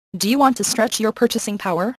Do you want to stretch your purchasing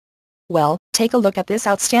power? Well, take a look at this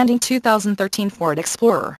outstanding 2013 Ford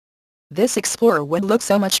Explorer. This Explorer would look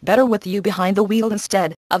so much better with you behind the wheel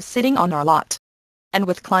instead of sitting on our lot. And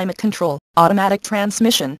with climate control, automatic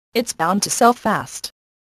transmission, it's bound to sell fast.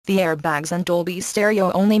 The airbags and Dolby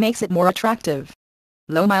stereo only makes it more attractive.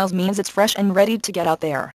 Low miles means it's fresh and ready to get out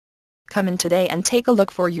there. Come in today and take a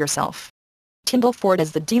look for yourself. Tyndall Ford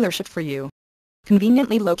is the dealership for you.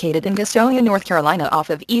 Conveniently located in Gastonia, North Carolina off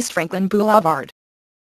of East Franklin Boulevard.